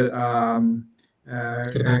distributed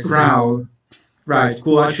Capacity. crowd, right,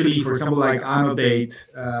 could actually, for example, like annotate,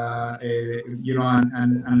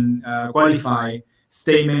 and qualify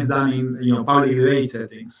statements done in public debate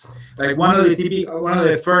settings. Like one of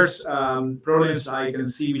the first problems I can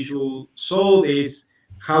see we should solve is,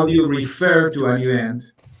 how do you refer to an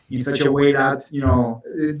event in such a way that you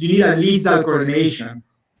need at least that coordination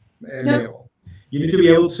Yeah. level. You need to be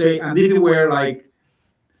able to say, and this is where like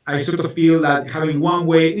I sort of feel that having one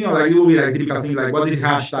way, like it will be like a typical thing, like what is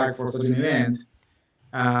hashtag for such an event.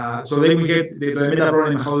 So then we get the meta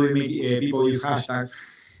problem: how do we make people use hashtags?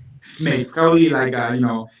 How do we like convince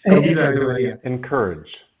them that's a good idea?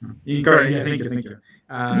 Encourage. Encourage. Yeah, thank you.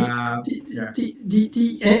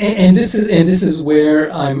 And this is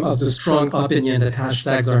where I'm of the strong opinion that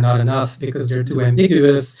hashtags are not enough because they're too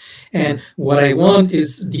ambiguous. And what I want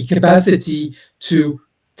is the capacity to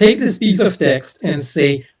take this piece of text and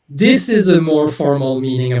say, this is a more formal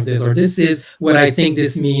meaning of this, or this is what I think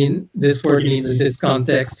this word means in this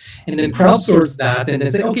context, and then crowdsource that, and then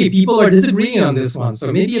say, okay, people are disagreeing on this one,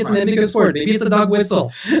 so maybe it's an ambiguous word, maybe it's a dog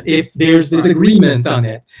whistle, if there's disagreement on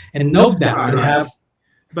it, and note that, and have.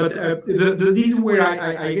 But this is where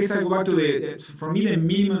I guess I go back to for me, the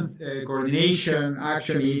minimum coordination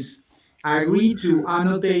action is agree to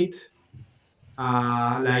annotate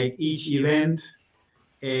like each event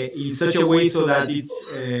in such a way so that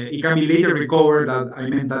it can be later recovered that I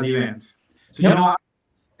meant that event. So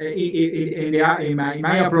in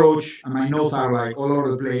my approach, and my notes are like all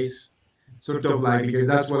over the place, sort of like, because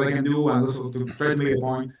that's what I can do, and also to try to make a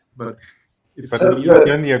point. But it's you're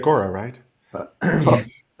in the Agora, right?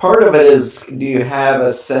 Part of it is, do you have a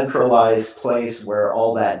centralized place where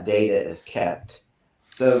all that data is kept?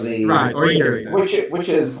 So right, or integrated, which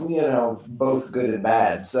is both good and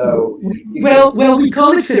bad. So well, we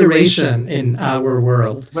call it federation in our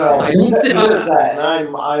world. Well, there's that, and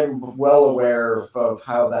I'm well aware of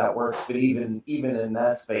how that works. But even in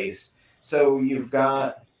that space, so you've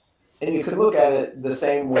got, and you could look at it the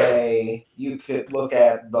same way you could look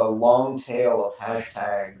at the long tail of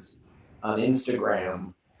hashtags on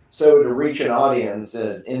Instagram. So to reach an audience,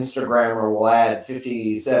 an Instagrammer will add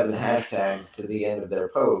 57 hashtags to the end of their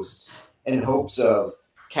post in hopes of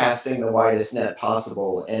casting the widest net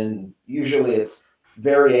possible. And usually it's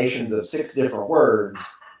variations of 6 different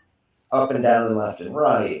words, up and down and left and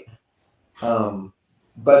right.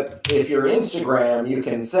 But if you're Instagram, you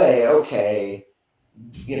can say, okay,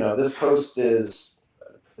 this post is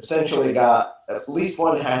essentially got at least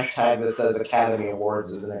one hashtag that says Academy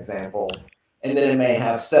Awards as an example. And then it may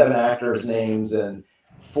have 7 actors' names and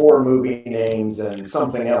 4 movie names and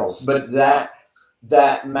something else. But that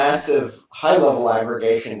massive high-level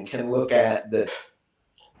aggregation can look at the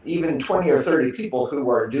even 20 or 30 people who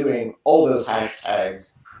are doing all those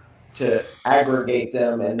hashtags to aggregate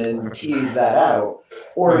them and then tease that out.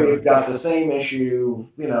 Or you've got the same issue,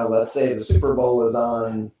 let's say the Super Bowl is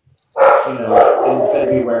on, in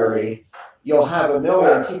February. You'll have 1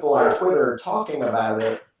 million people on Twitter talking about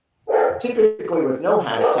it, typically with no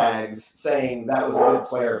hashtags, saying that was a good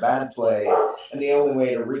play or bad play. And the only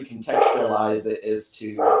way to recontextualize it is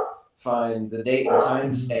to find the date and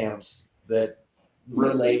time stamps that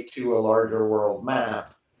relate to a larger world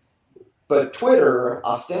map. But Twitter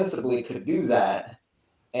ostensibly could do that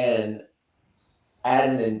and add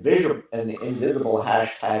an invisible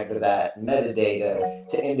hashtag to that metadata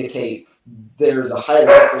to indicate there's a high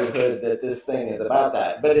likelihood that this thing is about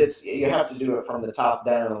that. But you have to do it from the top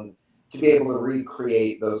down to be able to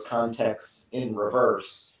recreate those contexts in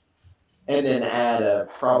reverse, and then add a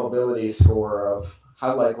probability score of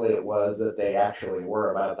how likely it was that they actually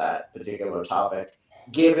were about that particular topic,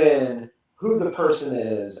 given who the person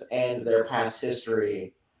is and their past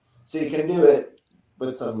history. So you can do it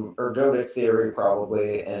with some ergodic theory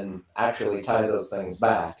probably and actually tie those things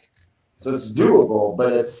back. So it's doable,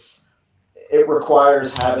 but it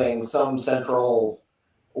requires having some central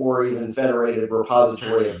or even federated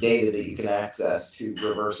repository of data that you can access to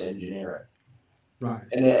reverse engineer it. right.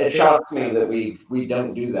 And it shocks me that we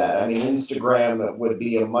don't do that. I mean, Instagram would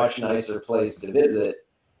be a much nicer place to visit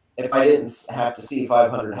if I didn't have to see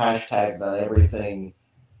 500 hashtags on everything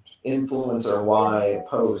influencer Y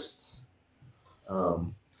posts.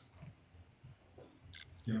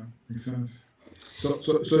 Yeah, makes sense.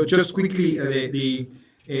 So just quickly,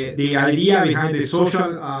 the idea behind the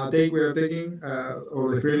social take we are taking,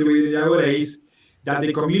 or the experiment we did in Agora is that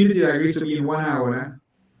the community that agrees to be in one Agora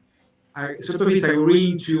sort of is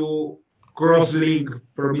agreeing to cross-link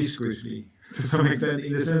promiscuously to some extent,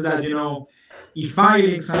 in the sense that, if I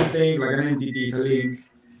link something like an entity is a link,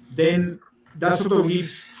 then that sort of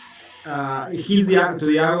gives hints to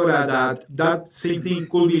the Agora that that same thing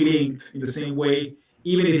could be linked in the same way,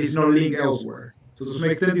 even if it's not linked elsewhere. So to some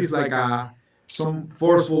extent, it's like some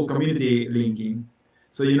forceful community linking.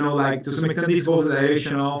 So, like, to some extent, this goes in the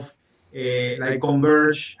direction of like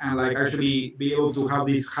converge and like actually be able to have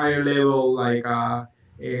this higher level like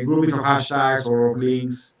groupings of hashtags or of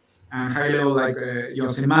links, and higher level like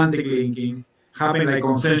semantic linking happen like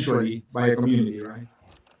consensually by a community, right?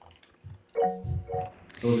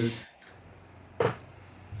 That was it.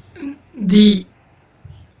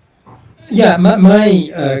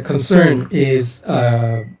 My concern is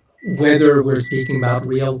whether we're speaking about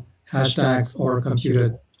real hashtags or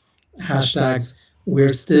computed hashtags. We're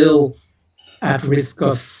still at risk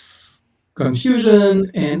of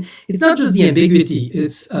confusion, and it's not just the ambiguity.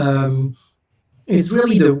 It's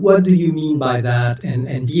really the what do you mean by that,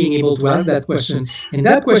 and being able to ask that question, and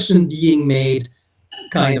that question being made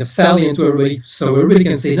kind of salient to everybody, so everybody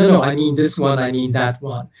can say, no, I mean this one, I mean that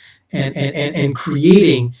one, and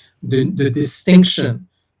creating the distinction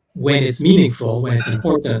when it's meaningful, when it's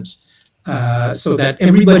important, so that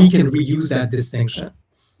everybody can reuse that distinction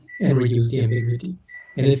and reuse the ambiguity.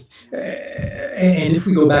 And if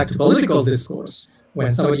we go back to political discourse,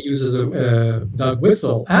 when somebody uses a dog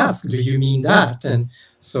whistle, ask, do you mean that? And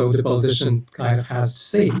so the politician kind of has to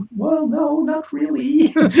say, well, no, not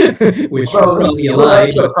really, which is probably a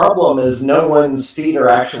lie. The problem is no one's feet are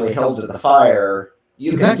actually held to the fire.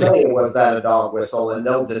 You can say, was that a dog whistle, and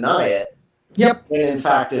they'll deny it. Yep. And in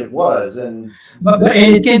fact, it was. And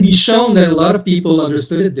it can be shown that a lot of people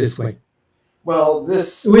understood it this way. Well,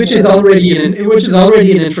 which is already an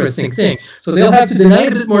interesting thing. So they'll have to deny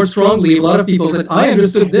it a bit more strongly. A lot of people said, I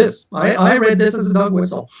understood this. I read this as a dog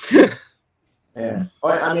whistle. Yeah.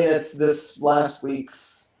 Well, I mean, it's this last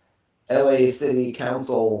week's LA City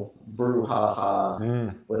Council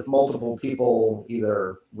brouhaha with multiple people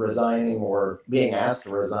either resigning or being asked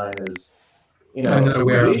to resign is, I'm not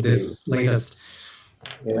aware of this latest.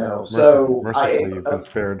 So you've been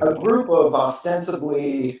spared. A group of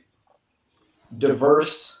ostensibly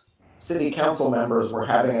diverse city council members were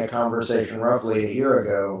having a conversation roughly a year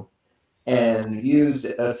ago and used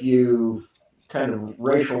a few kind of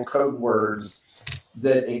racial code words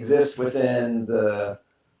that exist within the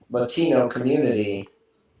Latino community,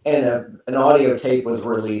 and an audio tape was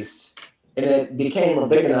released, and it became a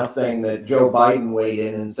big enough thing that Joe Biden weighed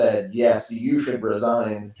in and said, yes, you should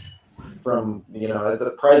resign from,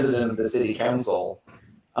 the president of the city council.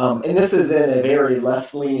 And this is in a very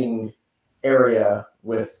left-leaning area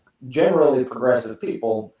with generally progressive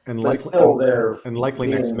people, and but still they're likely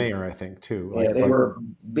next mayor, I think, too. Yeah, they were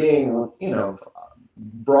being,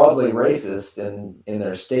 broadly racist in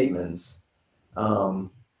their statements, and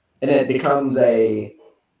it becomes a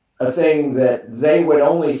thing that they would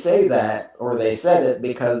only say that, or they said it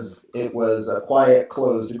because it was a quiet,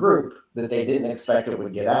 closed group that they didn't expect it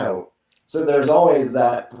would get out. So there's always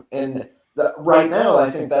that, and right now, I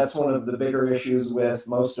think that's one of the bigger issues with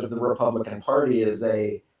most of the Republican Party is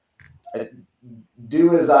a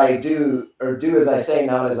do as I do, or do as I say,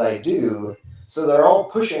 not as I do. So they're all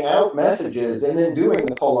pushing out messages and then doing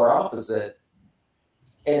the polar opposite.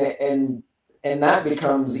 And that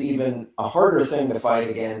becomes even a harder thing to fight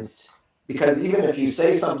against, because even if you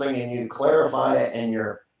say something and you clarify it and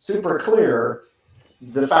you're super clear,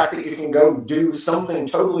 the fact that you can go do something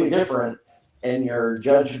totally different and you're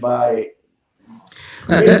judged by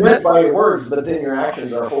your words, but then your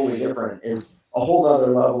actions are wholly different is a whole other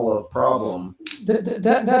level of problem.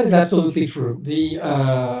 That is absolutely true.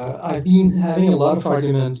 I've been having a lot of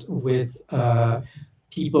argument with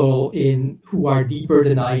people who are deeper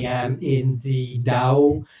than I am in the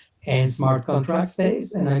DAO and smart contract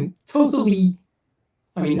space, and I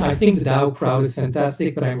think the DAO crowd is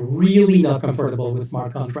fantastic, but I'm really not comfortable with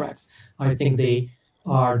smart contracts. I think they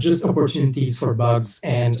are just opportunities for bugs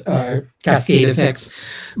and cascade effects.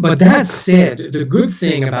 But that said, the good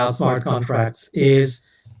thing about smart contracts is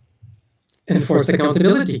enforced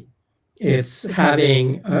accountability. It's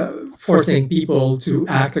forcing people to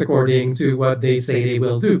act according to what they say they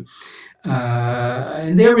will do.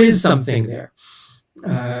 And there is something there.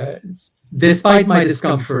 Despite my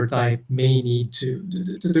discomfort, I may need to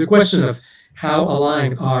the question of how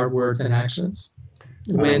aligned are words and actions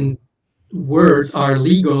when words are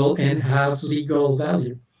legal and have legal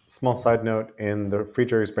value. Small side note, in the Free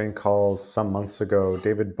Jerry's Brain calls some months ago,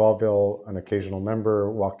 David Ballville, an occasional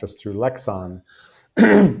member, walked us through Lexon,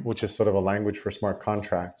 which is sort of a language for smart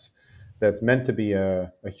contracts that's meant to be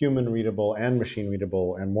a human readable and machine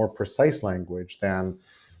readable and more precise language than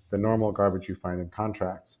the normal garbage you find in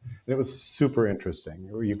contracts. And it was super interesting.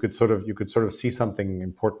 You could sort of see something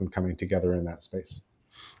important coming together in that space.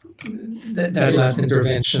 That last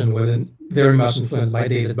intervention was very much influenced by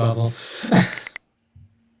David Bovell.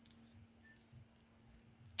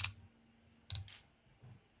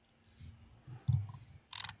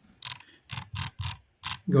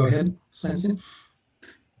 Go ahead, Francis.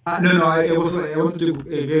 No, I wanted to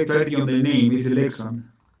get clarity on the name. It's Lexon.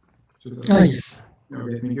 Yes.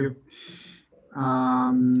 Okay, thank you.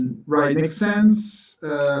 Right, makes sense.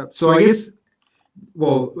 So I guess,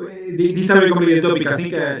 well, this is a very complicated topic. I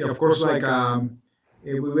think, of course, like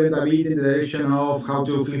we went a bit in the direction of how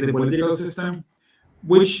to fix the political system,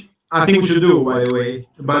 which I think we should do, by the way.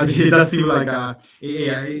 But it does seem like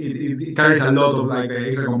it carries a lot of like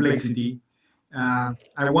extra complexity.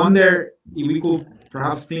 I wonder if we could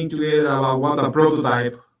perhaps think together about what a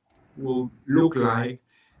prototype will look like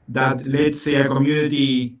that, let's say, a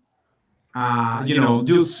community,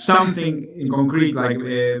 do something in concrete, like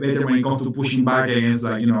better when it comes to pushing back against,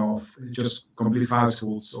 like, just complete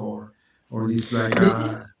falsehoods or this, like,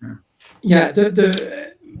 yeah.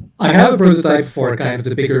 I have a prototype for kind of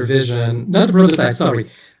the bigger vision. Not a prototype, sorry.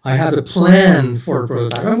 I have a plan for a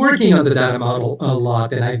prototype. I'm working on the data model a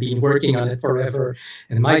lot, and I've been working on it forever.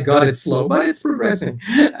 And my God, it's slow, but it's progressing.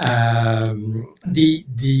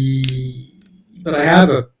 But I have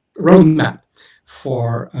a roadmap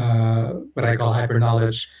for what I call hyper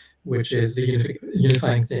knowledge, which is the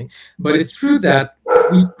unifying thing. But it's true that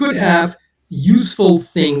we could have useful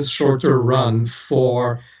things shorter run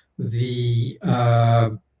for the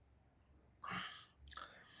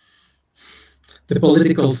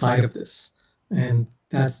political side of this, and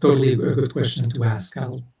that's totally a good question to ask.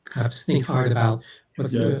 I'll have to think hard about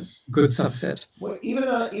what's the good subset. Well, even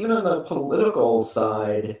on the political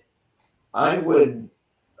side, I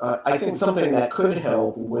think something that could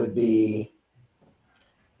help would be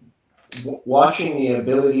watching the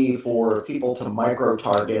ability for people to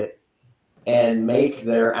micro-target and make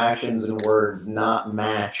their actions and words not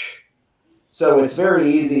match. So it's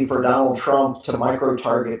very easy for Donald Trump to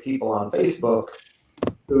micro-target people on Facebook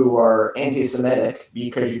who are anti-Semitic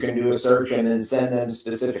because you can do a search and then send them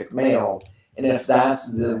specific mail. And if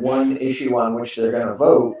that's the one issue on which they're going to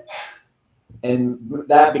vote, and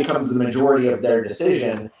that becomes the majority of their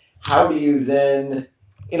decision, how do you then,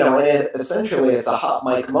 and essentially it's a hot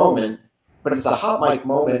mic moment, but it's a hot mic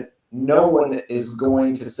moment no one is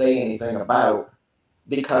going to say anything about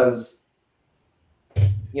because,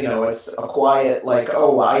 it's a quiet, like,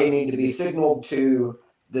 oh, I need to be signaled to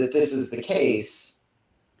that this is the case.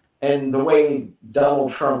 And the way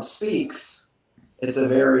Donald Trump speaks, it's a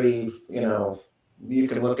very, you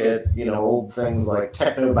can look at, old things like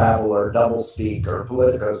technobabble or doublespeak or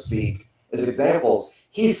politico speak as examples.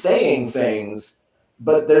 He's saying things,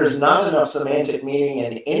 but there's not enough semantic meaning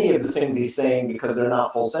in any of the things he's saying because they're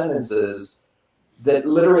not full sentences, that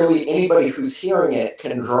literally anybody who's hearing it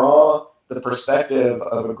can draw the perspective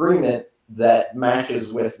of agreement that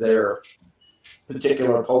matches with their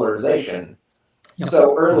particular polarization. Yep.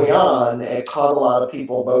 So early on, it caught a lot of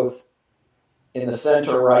people both in the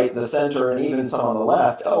center, right, the center, and even some on the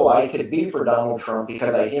left. Oh, I could be for Donald Trump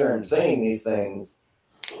because I hear him saying these things.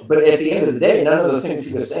 But at the end of the day, none of the things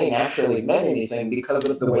he was saying actually meant anything because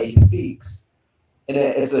of the way he speaks. And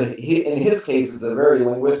in his case, it's a very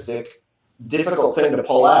linguistic, difficult thing to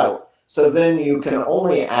pull out. So then you can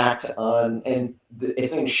only act on, and the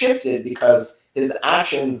thing shifted because his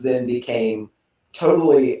actions then became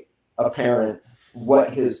totally apparent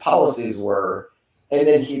what his policies were. And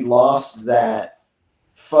then he lost that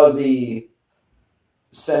fuzzy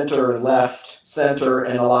center, left, center,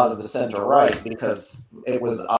 and a lot of the center right because it was